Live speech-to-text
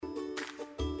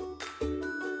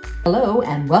Hello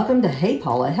and welcome to Hey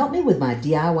Paula, Help Me With My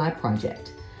DIY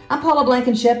Project. I'm Paula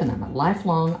Blankenship and I'm a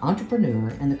lifelong entrepreneur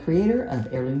and the creator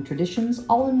of Heirloom Traditions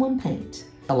All-in-One Paint.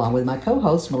 Along with my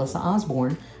co-host Melissa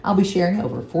Osborne, I'll be sharing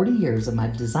over 40 years of my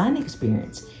design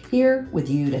experience here with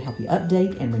you to help you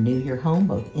update and renew your home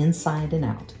both inside and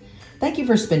out. Thank you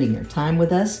for spending your time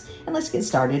with us, and let's get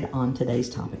started on today's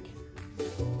topic.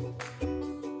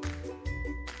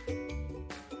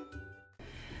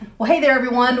 Well, hey there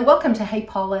everyone. Welcome to Hey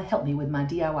Paula, Help Me With My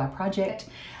DIY Project.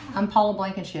 I'm Paula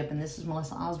Blankenship and this is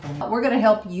Melissa Osborne. We're going to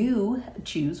help you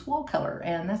choose wall color,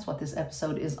 and that's what this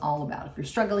episode is all about. If you're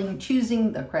struggling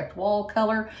choosing the correct wall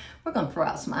color, we're going to throw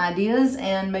out some ideas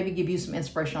and maybe give you some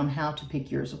inspiration on how to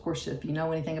pick yours. Of course, if you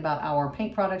know anything about our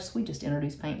paint products, we just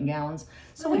introduced paint in gallons,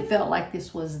 so we felt like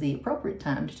this was the appropriate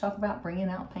time to talk about bringing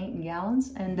out paint in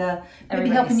gallons and maybe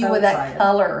helping you with that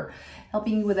color.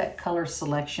 Helping you with that color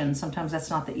selection. Sometimes that's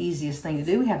not the easiest thing to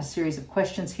do. We have a series of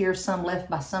questions here, some left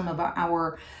by some of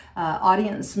our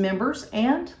audience members,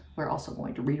 and we're also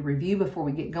going to read a review before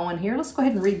we get going here. Let's go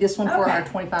ahead and read this one for our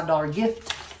 $25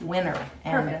 gift winner.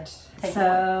 Perfect.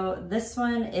 So this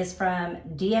one is from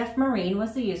DF Marine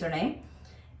was the username,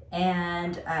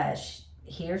 and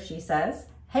here she says,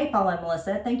 "Hey Paula and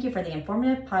Melissa, thank you for the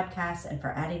informative podcast and for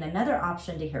adding another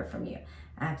option to hear from you.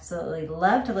 Absolutely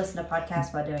love to listen to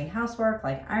podcasts while doing housework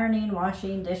like ironing,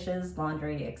 washing, dishes,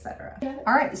 laundry, etc."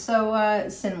 All right, so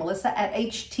send Melissa at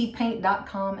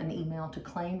htpaint.com an email to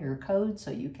claim your code so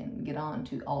you can get on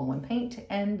to All-in-One Paint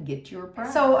and get your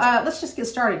prize. So let's just get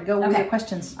started. Go with your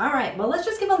questions. All right, well, let's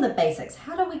just give them the basics.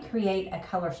 How do we create a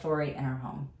color story in our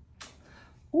home?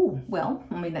 Oh, well,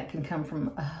 I mean, that can come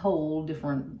from a whole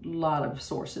different lot of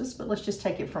sources, but let's just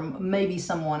take it from maybe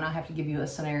someone. I have to give you a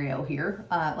scenario here.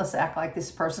 Let's act like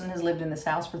this person has lived in this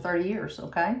house for 30 years,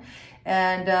 okay?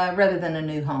 And rather than a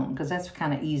new home, because that's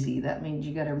kind of easy. That means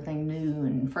you got everything new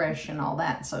and fresh and all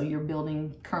that, so you're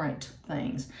building current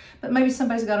things. But maybe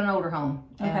somebody's got an older home,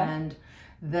 and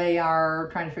they are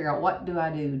trying to figure out, what do I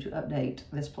do to update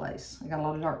this place? I got a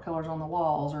lot of dark colors on the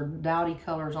walls or dowdy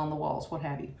colors on the walls, what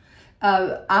have you.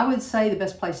 I would say the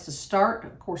best place to start,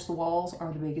 of course, the walls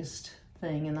are the biggest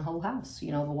thing in the whole house.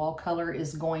 You know, the wall color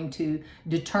is going to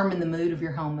determine the mood of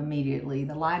your home immediately.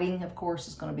 The lighting, of course,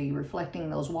 is going to be reflecting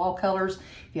those wall colors.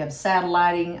 If you have sad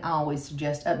lighting, I always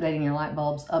suggest updating your light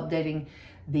bulbs, updating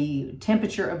the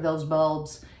temperature of those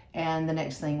bulbs, and the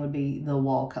next thing would be the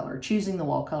wall color. Choosing the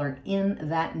wall color in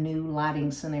that new lighting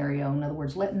scenario. In other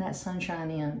words, letting that sunshine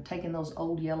in, taking those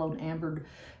old yellowed, ambered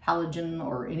halogen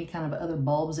or any kind of other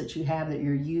bulbs that you have that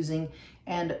you're using,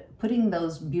 and putting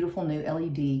those beautiful new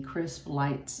LED crisp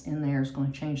lights in there is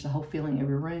going to change the whole feeling of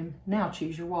your room. Now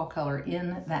choose your wall color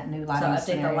in that new lighting scenario.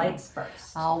 So update the lights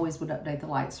first. I always would update the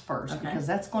lights first, because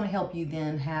that's going to help you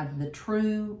then have the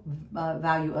true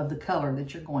value of the color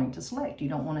that you're going to select. You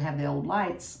don't want to have the old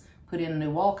lights put in a new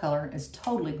wall color. It's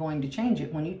totally going to change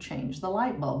it when you change the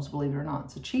light bulbs, believe it or not.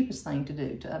 It's the cheapest thing to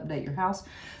do to update your house.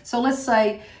 So let's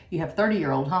say you have a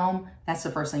 30-year-old home. That's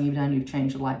the first thing you've done. You've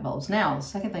changed the light bulbs. Now, the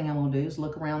second thing I'm going to do is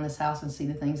look around this house and see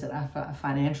the things that I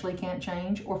financially can't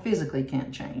change or physically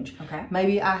can't change. Okay.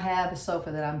 Maybe I have a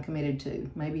sofa that I'm committed to.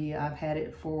 Maybe I've had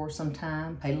it for some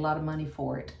time, paid a lot of money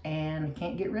for it, and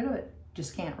can't get rid of it.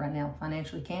 Just can't right now.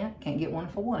 Financially can't get one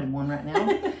if I wanted one right now.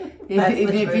 if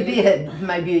you did,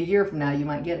 maybe a year from now you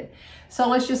might get it. So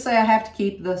let's just say I have to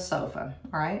keep the sofa,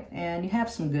 all right? And you have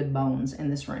some good bones in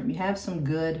this room. You have some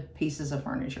good pieces of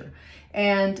furniture.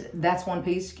 And that's one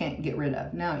piece you can't get rid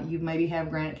of. Now, you maybe have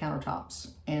granite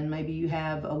countertops, and maybe you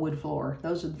have a wood floor.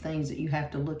 Those are the things that you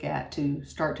have to look at to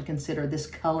start to consider this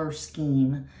color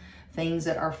scheme. Things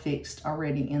that are fixed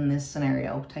already in this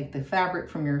scenario. Take the fabric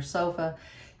from your sofa,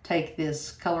 take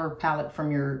this color palette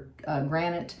from your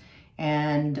granite,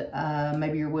 and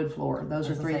maybe your wood floor. Those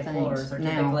are three things.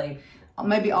 Now,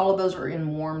 maybe all of those are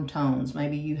in warm tones.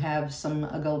 Maybe you have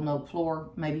a golden oak floor.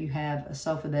 Maybe you have a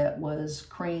sofa that was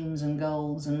creams and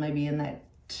golds and maybe in that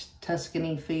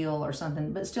Tuscany feel or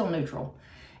something, but still neutral.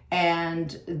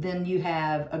 And then you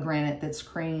have a granite that's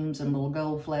creams and little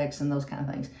gold flecks and those kind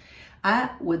of things.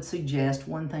 I would suggest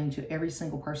one thing to every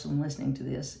single person listening to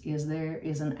this is there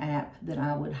is an app that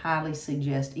I would highly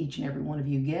suggest each and every one of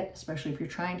you get, especially if you're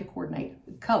trying to coordinate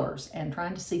colors and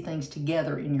trying to see things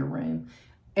together in your room.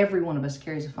 Every one of us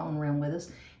carries a phone around with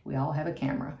us. We all have a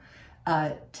camera.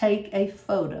 Take a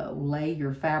photo. Lay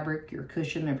your fabric, your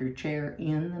cushion of your chair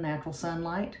in the natural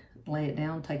sunlight. Lay it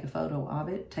down, take a photo of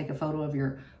it. Take a photo of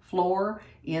your floor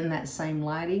in that same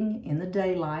lighting in the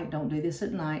daylight. Don't do this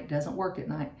at night. Doesn't work at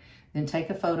night. Then take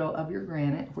a photo of your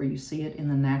granite where you see it in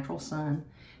the natural sun.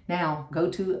 Now go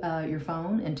to your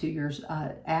phone and to your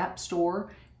app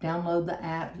store download the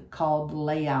app called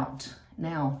Layout.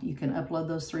 Now you can upload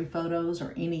those 3 photos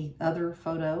or any other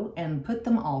photo and put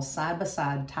them all side by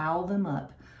side, tile them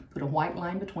up, put a white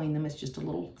line between them. It's just a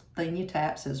little thing you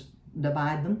tap, says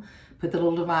divide them. Put the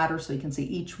little divider so you can see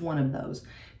each one of those.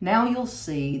 Now you'll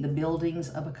see the buildings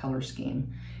of a color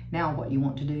scheme. Now what you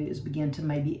want to do is begin to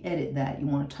maybe edit that. You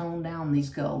want to tone down these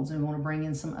golds and you want to bring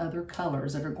in some other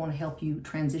colors that are going to help you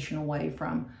transition away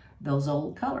from those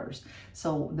old colors.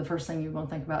 So the first thing you're going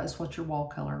to think about is what's your wall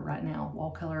color right now. Wall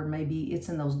color, maybe it's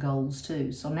in those golds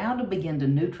too. So now to begin to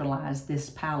neutralize this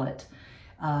palette,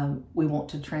 we want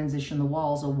to transition the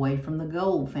walls away from the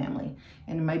gold family.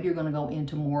 And maybe you're going to go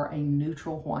into more a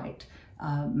neutral white,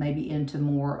 maybe into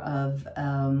more of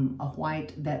a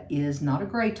white that is not a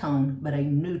gray tone, but a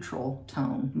neutral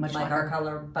tone. Much like our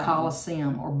color bone.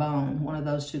 Coliseum or bone, one of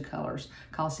those 2 colors.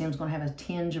 Coliseum's going to have a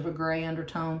tinge of a gray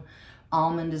undertone.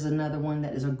 Almond is another one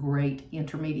that is a great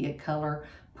intermediate color,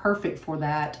 perfect for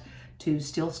that, to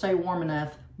still stay warm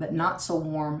enough, but not so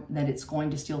warm that it's going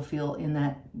to still feel in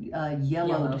that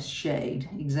yellowed shade.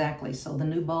 Exactly. So the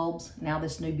new bulbs, now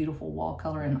this new beautiful wall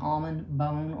color in almond,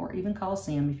 bone, or even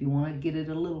Coliseum, if you want to get it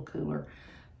a little cooler,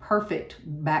 perfect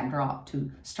backdrop to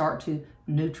start to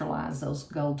neutralize those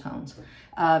gold tones.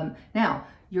 Now,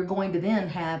 you're going to then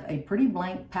have a pretty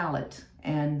blank palette,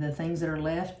 and the things that are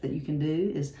left that you can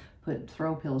do is put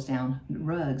throw pillows down,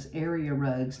 rugs, area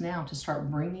rugs, now to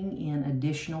start bringing in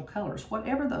additional colors,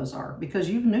 whatever those are, because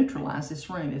you've neutralized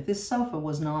this room. If this sofa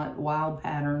was not wild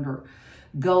patterned or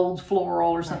gold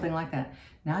floral or something like that,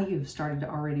 now you've started to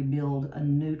already build a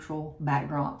neutral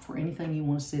backdrop for anything you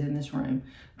want to sit in this room.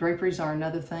 Draperies are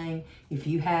another thing. If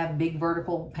you have big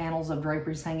vertical panels of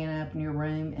draperies hanging up in your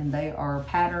room and they are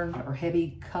patterned or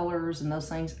heavy colors and those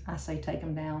things, I say take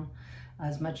them down.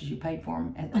 As much as you paid for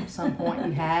them, at some point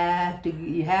you have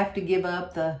to give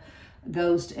up the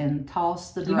ghost and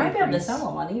toss the draperies. You might be able to sell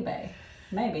them on eBay.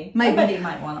 Maybe. Somebody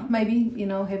might want them. Maybe,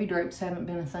 heavy drapes haven't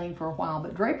been a thing for a while,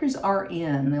 but draperies are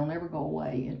in. They'll never go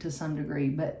away to some degree,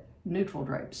 but neutral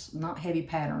drapes, not heavy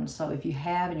patterns. So if you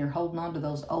have and you're holding on to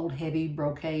those old heavy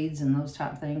brocades and those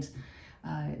type of things,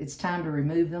 it's time to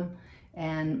remove them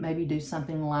and maybe do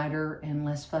something lighter and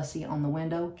less fussy on the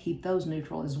window. Keep those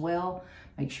neutral as well.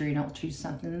 Make sure you don't choose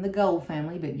something in the gold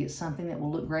family, but get something that will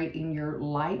look great in your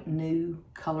light new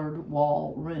colored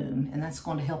wall room. And that's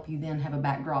going to help you then have a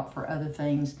backdrop for other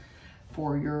things,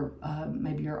 for your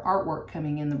maybe your artwork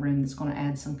coming in the room that's going to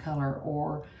add some color,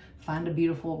 or find a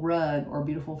beautiful rug or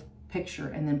beautiful picture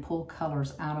and then pull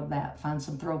colors out of that. Find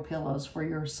some throw pillows for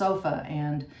your sofa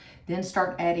and then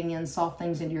start adding in soft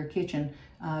things into your kitchen.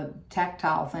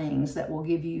 Tactile things that will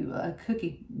give you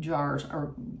cookie jars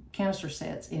or canister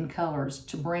sets in colors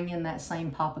to bring in that same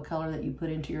pop of color that you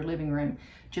put into your living room,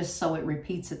 just so it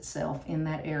repeats itself in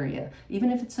that area.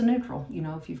 Even if it's a neutral,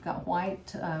 if you've got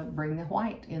white, bring the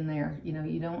white in there.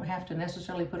 You don't have to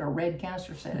necessarily put a red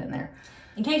canister set in there.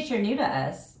 In case you're new to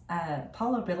us,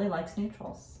 Paula really likes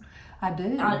neutrals. I do.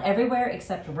 Not everywhere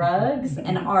except rugs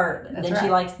and art. That's then right. She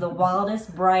likes the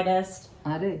wildest, brightest,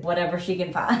 I do. whatever she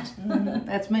can find.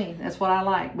 That's me. That's what I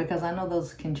like, because I know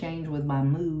those can change with my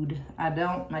mood. I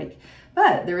don't make,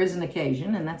 but there is an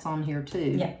occasion, and that's on here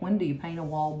too. Yeah. When do you paint a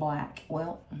wall black?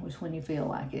 Well, it's when you feel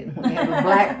like it. When you have a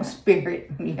black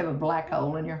spirit, when you have a black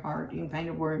hole in your heart, you can paint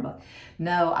a word black.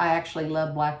 No, I actually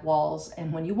love black walls.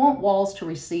 And when you want walls to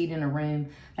recede in a room,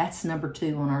 that's number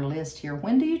 2 on our list here.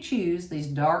 When do you choose these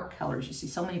dark colors? You see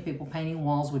so many people painting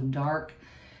walls with dark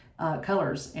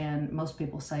colors, and most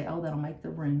people say, oh, that'll make the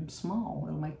room small.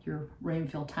 It'll make your room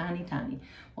feel tiny, tiny.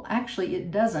 Well, actually it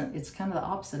doesn't. It's kind of the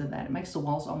opposite of that. It makes the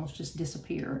walls almost just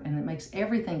disappear, and it makes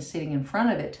everything sitting in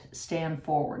front of it stand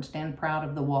forward, stand proud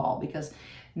of the wall, because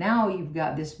now you've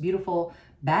got this beautiful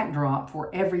backdrop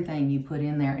for everything you put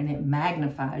in there, and it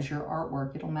magnifies your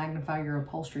artwork. It'll magnify your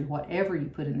upholstery, whatever you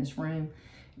put in this room.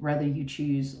 Whether you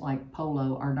choose like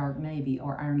polo or dark navy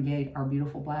or iron gate or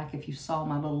beautiful black. If you saw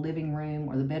my little living room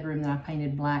or the bedroom that I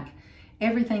painted black,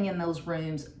 everything in those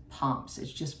rooms pops. It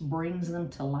just brings them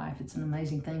to life. It's an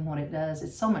amazing thing what it does.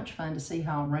 It's so much fun to see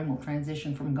how a room will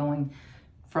transition from going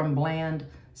from bland,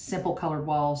 simple colored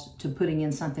walls to putting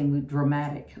in something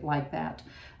dramatic like that.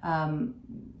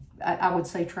 I would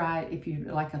say try it if you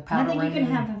like a powder room. I think you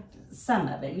can have some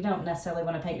of it. You don't necessarily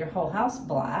want to paint your whole house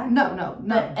black. No.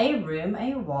 But a room,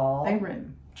 a wall. A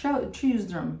room. Choose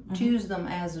them. Mm-hmm. Choose them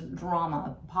as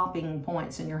drama, popping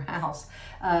points in your house.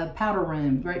 Powder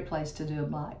room, great place to do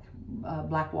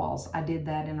black walls. I did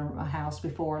that in a house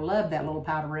before. Loved that little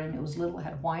powder room. It was little, it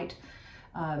had white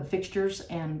fixtures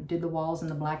and did the walls,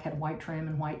 and the black had white trim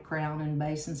and white crown and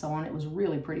base and so on. It was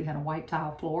really pretty, had a white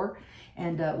tile floor,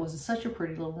 and it was such a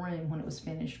pretty little room when it was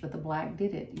finished. But the black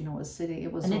did it, you know, it was sitting,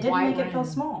 it was and a it didn't white make it feel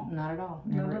room. small. Not at all.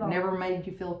 Not Never, at all. never made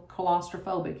you feel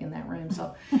claustrophobic in that room.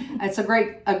 So it's a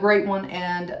great one.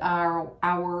 And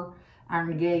our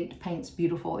Iron Gate paint's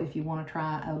beautiful if you want to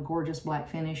try a gorgeous black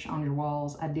finish on your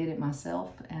walls. I did it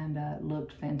myself, and it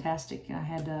looked fantastic. I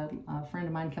had a friend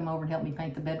of mine come over and help me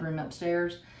paint the bedroom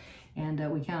upstairs,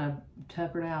 and we kind of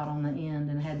tuckered out on the end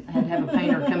and had to have a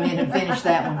painter come in and finish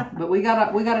that one. But we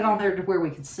got it on there to where we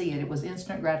could see it. It was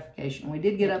instant gratification. We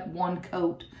did get up one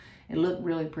coat. It looked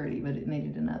really pretty, but it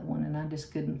needed another one, and I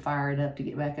just couldn't fire it up to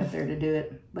get back up there to do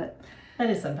it. But that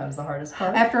is sometimes the hardest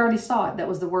part. After I already saw it, that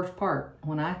was the worst part.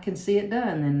 When I can see it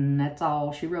done, then that's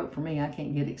all she wrote for me. I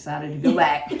can't get excited to go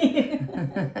back.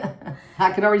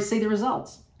 I could already see the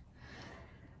results.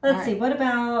 Let's see, what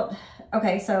about,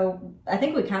 okay, so I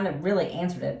think we kind of really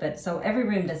answered it, but so every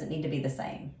room doesn't need to be the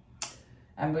same.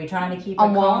 Are we trying to keep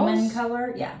a common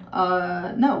color? Yeah.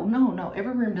 No.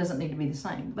 Every room doesn't need to be the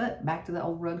same. But back to the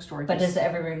old rug story. But does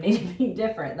every room need to be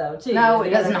different, though, too? No, it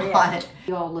does not.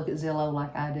 You all look at Zillow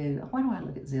like I do. Why do I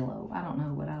look at Zillow? I don't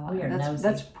know what I like.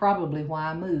 That's probably why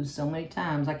I move so many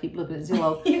times. I keep looking at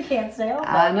Zillow. You can't stay off.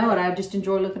 I know it. I just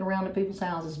enjoy looking around at people's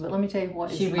houses. But let me tell you what.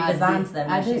 She redesigns them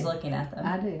as she's looking at them.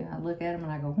 I do. I look at them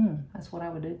and I go, that's what I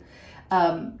would do.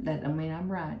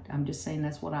 I'm right. I'm just saying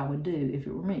that's what I would do if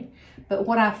it were me. But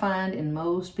what I find in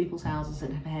most people's houses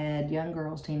that have had young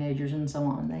girls, teenagers, and so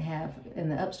on, they have in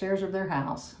the upstairs of their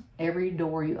house, every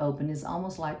door you open is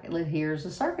almost like, here's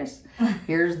a circus.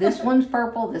 Here's this one's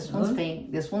purple, this one's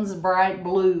pink, this one's bright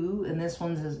blue, and this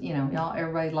one's is,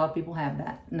 a lot of people have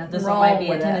that. Nothing wrong might be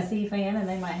with a Tennessee fan, and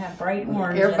they might have bright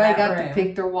orange. Everybody got to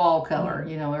pick their wall color.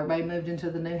 Everybody moved into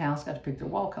the new house, got to pick their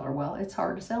wall color. Well, it's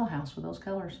hard to sell a house with those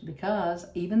colors, because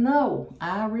even though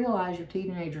I realize your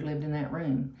teenager lived in that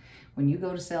room, when you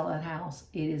go to sell that house,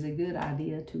 it is a good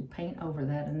idea to paint over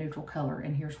that a neutral color.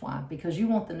 And here's why. Because you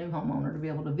want the new homeowner to be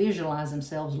able to visualize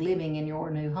themselves living in your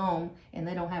new home, and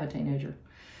they don't have a teenager.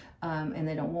 And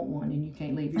they don't want one, and you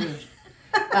can't leave yours.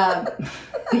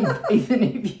 Even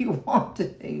if you want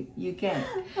to, you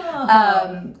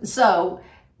can't. So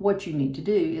what you need to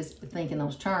do is think in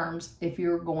those terms. If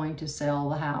you're going to sell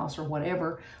the house or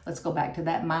whatever, let's go back to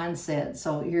that mindset.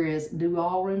 So here is, do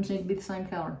all rooms need to be the same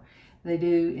color? They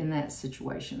do in that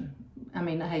situation. I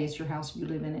mean, hey, it's your house, you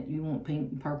live in it, you want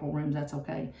pink and purple rooms, that's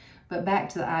okay. But back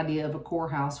to the idea of a core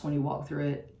house, when you walk through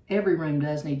it, every room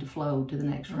does need to flow to the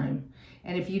next room.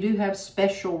 And if you do have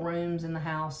special rooms in the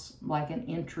house, like an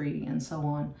entry and so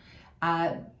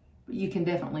on, you can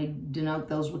definitely denote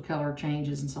those with color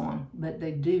changes and so on. But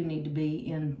they do need to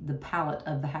be in the palette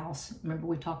of the house. Remember,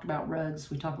 we talked about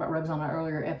rugs. We talked about rugs on an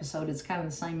earlier episode. It's kind of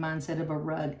the same mindset of a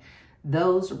rug.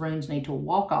 Those rooms need to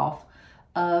walk off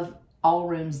of all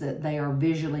rooms that they are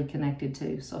visually connected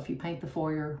to. So if you paint the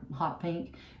foyer hot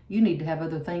pink, you need to have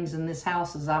other things in this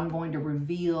house, as I'm going to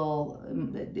reveal,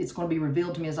 it's going to be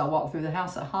revealed to me as I walk through the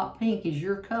house that hot pink is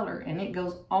your color, and it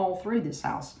goes all through this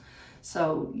house.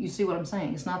 So you see what I'm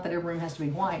saying? It's not that every room has to be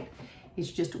white.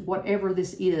 It's just whatever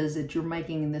this is that you're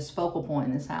making in this focal point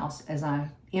in this house, as I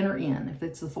enter in, if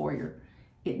it's the foyer,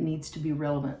 it needs to be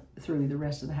relevant through the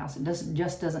rest of the house. It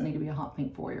doesn't need to be a hot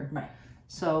pink foyer. Right.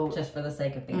 So just for the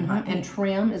sake of being hot pink. And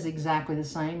trim is exactly the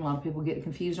same. A lot of people get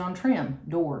confused on trim.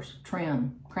 Doors,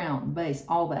 trim, crown, base,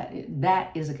 all that.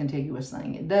 That is a contiguous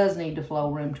thing. It does need to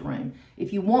flow room to room.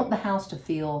 If you want the house to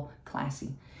feel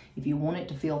classy, if you want it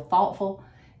to feel thoughtful,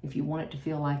 if you want it to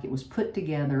feel like it was put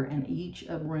together and each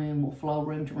room will flow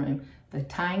room to room, the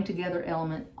tying together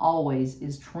element always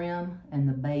is trim and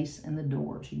the base and the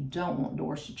doors. You don't want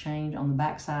doors to change on the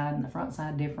back side and the front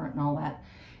side different and all that.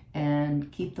 And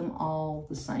keep them all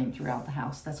the same throughout the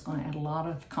house. That's going to add a lot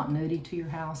of continuity to your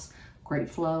house, great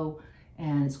flow,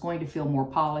 and it's going to feel more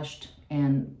polished,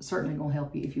 and certainly going to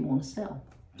help you if you want to sell.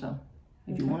 So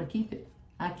if you want to keep it,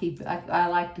 I keep it. I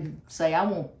like to say I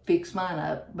won't fix mine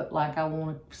up, but like I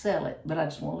want to sell it, but I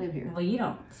just want to live here. Well, you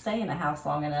don't stay in a house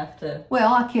long enough to.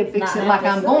 Well, I can't fix it like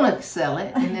I'm going to sell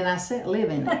it, and then I live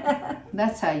in it.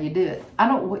 That's how you do it.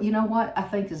 You know what I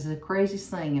think is the craziest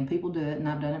thing, and people do it, and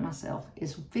I've done it myself,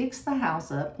 is fix the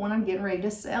house up when I'm getting ready to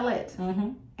sell it.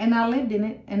 Mm-hmm. And I lived in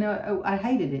it, and I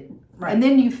hated it. Right. And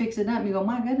then you fix it up and you go,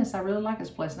 my goodness, I really like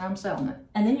this place and I'm selling it.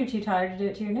 And then you're too tired to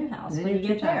do it to your new house when you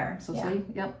get there. So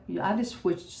see, I just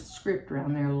switched the script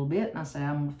around there a little bit, and I say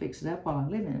I'm going to fix it up while I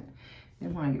live in it.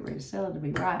 Then when I get ready to sell it, to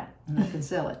be right, and I can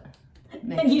sell it.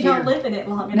 And you don't live in it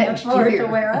long enough for it to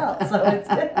wear out, so it's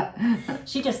good.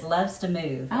 She just loves to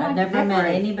move. I've never met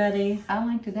anybody. I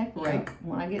like to decorate. Yeah.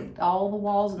 When I get all the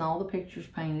walls and all the pictures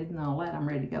painted and all that, I'm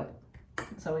ready to go.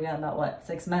 So we got about, what,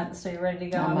 6 months till you're ready to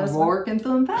go on this one? I'm working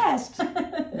through them fast.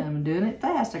 I'm doing it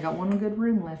fast. I got one good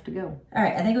room left to go. All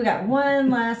right, I think we got one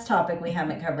last topic we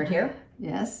haven't covered here.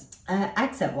 Yes.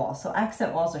 Accent walls. So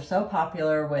accent walls are so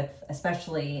popular with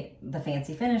especially the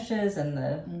fancy finishes and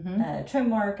the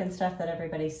trim work and stuff that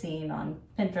everybody's seen on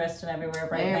Pinterest and everywhere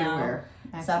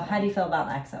now. So how do you feel about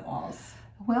accent walls?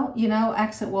 Well,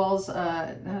 accent walls,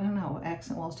 I don't know,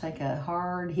 accent walls take a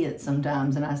hard hit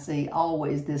sometimes, and I see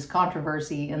always this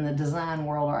controversy in the design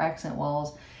world. Are accent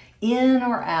walls in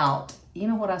or out? You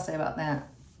know what I say about that?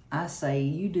 I say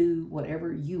you do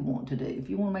whatever you want to do. If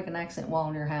you want to make an accent wall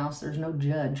in your house, there's no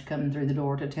judge coming through the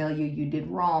door to tell you you did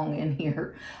wrong in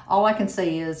here. All I can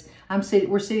say is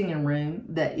we're sitting in a room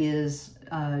that is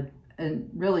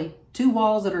really 2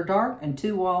 walls that are dark and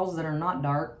 2 walls that are not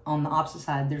dark on the opposite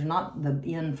side. There's not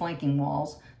the end flanking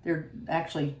walls. They're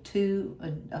actually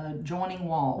 2 joining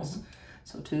walls. Mm-hmm.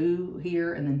 So 2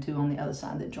 here and then 2 on the other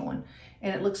side that join.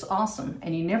 And it looks awesome.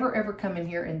 And you never ever come in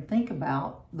here and think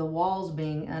about the walls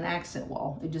being an accent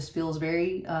wall. It just feels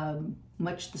very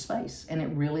much the space. And it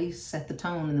really set the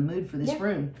tone and the mood for this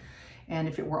room. And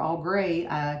if it were all gray,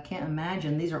 I can't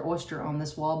imagine. These are oyster on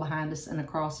this wall behind us and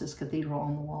across this cathedral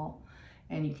on the wall.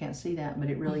 And you can't see that, but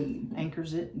it really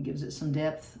anchors it and gives it some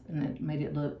depth, and it made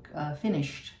it look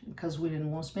finished, because we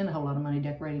didn't want to spend a whole lot of money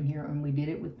decorating here, and we did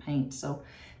it with paint. So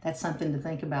that's something to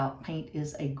think about. Paint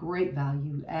is a great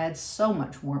value, adds so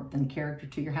much warmth and character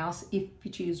to your house. If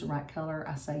you choose the right color,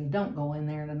 I say don't go in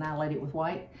there and annihilate it with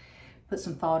white. Put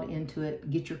some thought into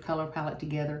it, get your color palette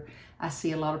together. I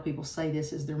see a lot of people say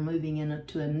this as they're moving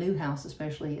into a new house,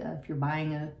 especially if you're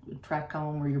buying a tract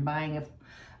home or you're buying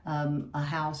a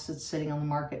house that's sitting on the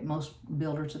market. Most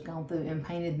builders have gone through and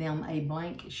painted them a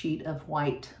blank sheet of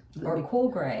white. Or cool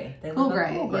gray. Cool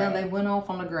gray. Yeah, they went off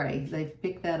on a gray. They've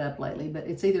picked that up lately, but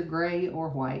it's either gray or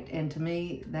white. And to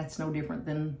me, that's no different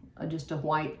than just a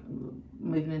white,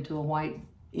 moving into a white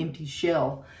empty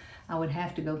shell. I would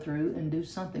have to go through and do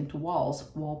something to walls.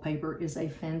 Wallpaper is a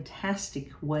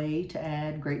fantastic way to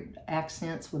add great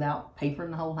accents without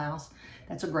papering the whole house.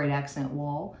 That's a great accent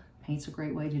wall. Paint's a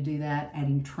great way to do that.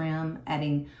 Adding trim,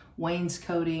 adding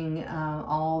wainscoting,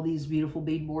 all these beautiful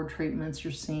beadboard treatments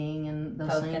you're seeing and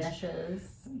those faux things. Finishes.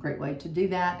 Great way to do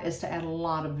that is to add a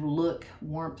lot of look,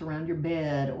 warmth around your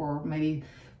bed, or maybe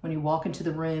when you walk into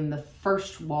the room, the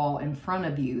first wall in front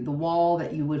of you, the wall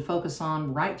that you would focus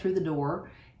on right through the door,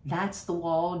 that's the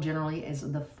wall generally is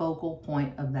the focal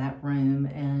point of that room,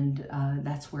 and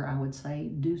that's where I would say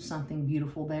do something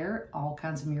beautiful there. All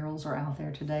kinds of murals are out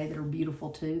there today that are beautiful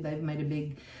too. They've made a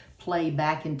big play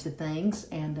back into things,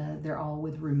 and they're all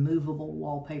with removable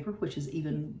wallpaper, which is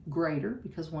even greater,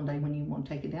 because one day when you want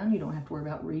to take it down, you don't have to worry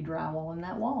about re-drywalling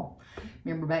that wall.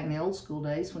 Remember back in the old school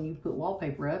days when you put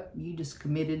wallpaper up, you just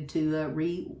committed to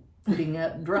putting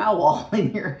up drywall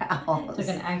in your house. It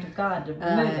took an act of God to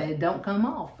remove it. It don't come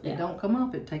off. Yeah. It don't come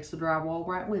off. It takes the drywall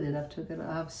right with it.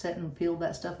 I've set and peeled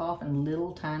that stuff off in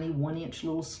little tiny 1-inch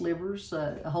little slivers,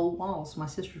 whole walls. My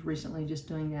sister's recently just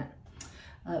doing that.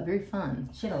 Very fun.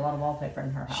 She had a lot of wallpaper in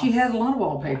her house. She had a lot of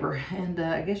wallpaper, and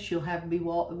I guess we'll be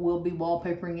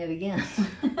wallpapering it again.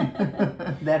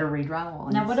 That or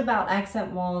re-drywall. Now, what about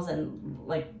accent walls and,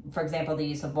 like, for example, the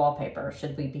use of wallpaper?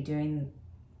 Should we be doing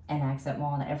an accent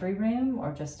wall in every room,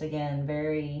 or just, again,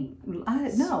 very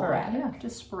sporadic? Yeah,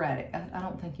 just sporadic. I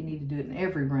don't think you need to do it in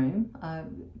every room.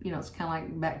 It's kind of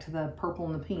like back to the purple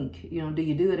and the pink. Do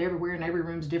you do it everywhere, and every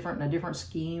room's different, and a different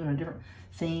scheme and a different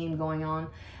theme going on?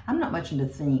 I'm not much into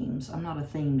themes. I'm not a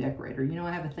theme decorator.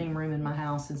 I have a theme room in my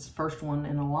house. It's the first one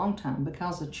in a long time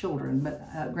because of children,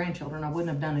 but grandchildren. I wouldn't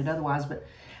have done it otherwise, but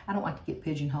I don't like to get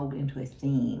pigeonholed into a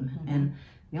theme. Mm-hmm. And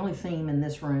the only theme in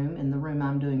this room, in the room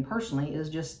I'm doing personally, is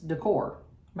just decor.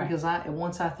 Right. Because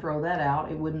once I throw that out,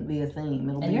 it wouldn't be a theme.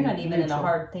 And you're not even neutral. In a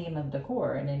hard theme of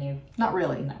decor in any of... Not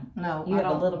really. No. You have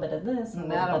a little bit of this.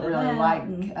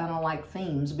 I don't like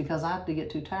themes, because I have to get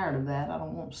too tired of that. I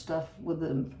don't want stuff with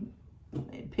the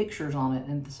pictures on it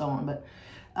and so on. But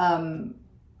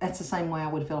that's the same way I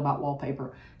would feel about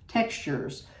wallpaper.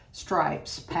 Textures,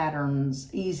 stripes, patterns,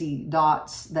 easy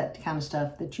dots, that kind of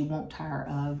stuff that you won't tire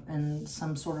of, and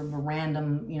some sort of a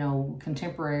random,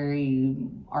 contemporary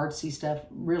artsy stuff,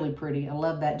 really pretty. I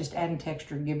love that. Just adding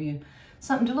texture, give you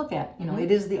something to look at.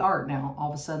 It is the art now.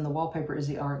 All of a sudden, the wallpaper is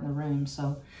the art in the room.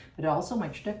 So, but it also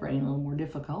makes decorating a little more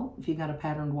difficult. If you got a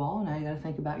patterned wall, now you got to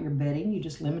think about your bedding. You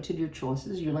just limited your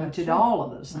choices. You limited all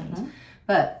of those things. Mm-hmm.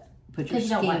 But put your Because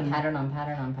scheme. you don't want pattern on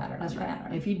pattern on pattern That's on right.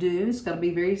 pattern. If you do, it's got to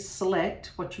be very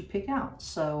select what you pick out.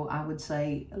 So I would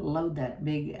say load that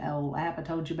big old app I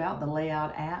told you about, the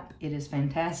layout app. It is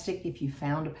fantastic. If you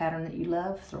found a pattern that you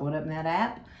love, throw it up in that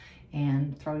app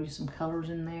and throw you some colors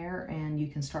in there, and you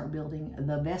can start building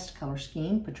the best color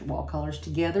scheme. Put your wall colors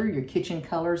together, your kitchen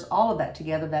colors, all of that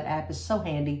together. That app is so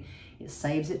handy. It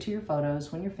saves it to your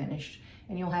photos when you're finished,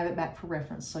 and you'll have it back for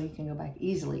reference, so you can go back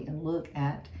easily and look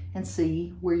at and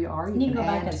see where you are. You can go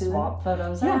back and swap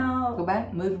photos out. Go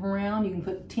back, move them around. You can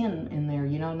put 10 in there,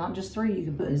 you know, not just 3. You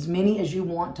can put as many as you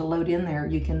want to load in there.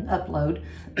 You can upload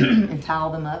and tile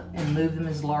them up and move them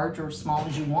as large or small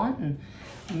as you want, and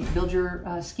build your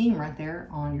scheme right there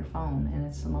on your phone. And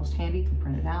it's the most handy. You can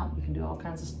print it out. You can do all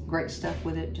kinds of great stuff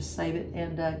with it. Just save it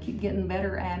and keep getting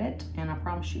better at it. And I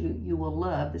promise you, you will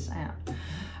love this app.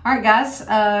 All right, guys.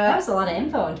 That was a lot of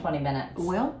info in 20 minutes.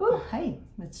 Well, hey,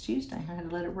 it's Tuesday. I had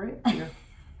to let it rip here.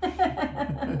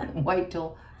 Wait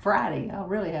till Friday. I'll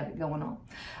really have it going on.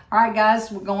 All right,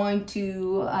 guys, we're going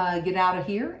to get out of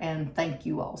here, and thank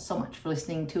you all so much for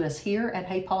listening to us here at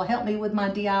Hey Paula, Help Me With My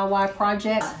DIY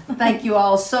Project. Thank you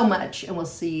all so much, and we'll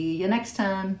see you next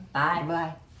time. Bye.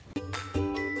 Bye.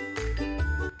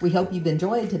 We hope you've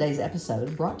enjoyed today's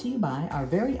episode, brought to you by our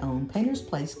very own Painter's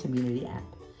Place community app.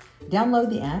 Download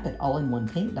the app at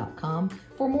allinonepaint.com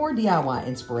for more DIY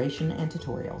inspiration and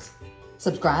tutorials.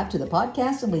 Subscribe to the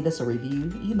podcast and leave us a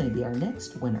review. You may be our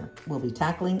next winner. We'll be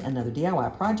tackling another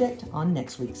DIY project on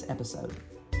next week's episode.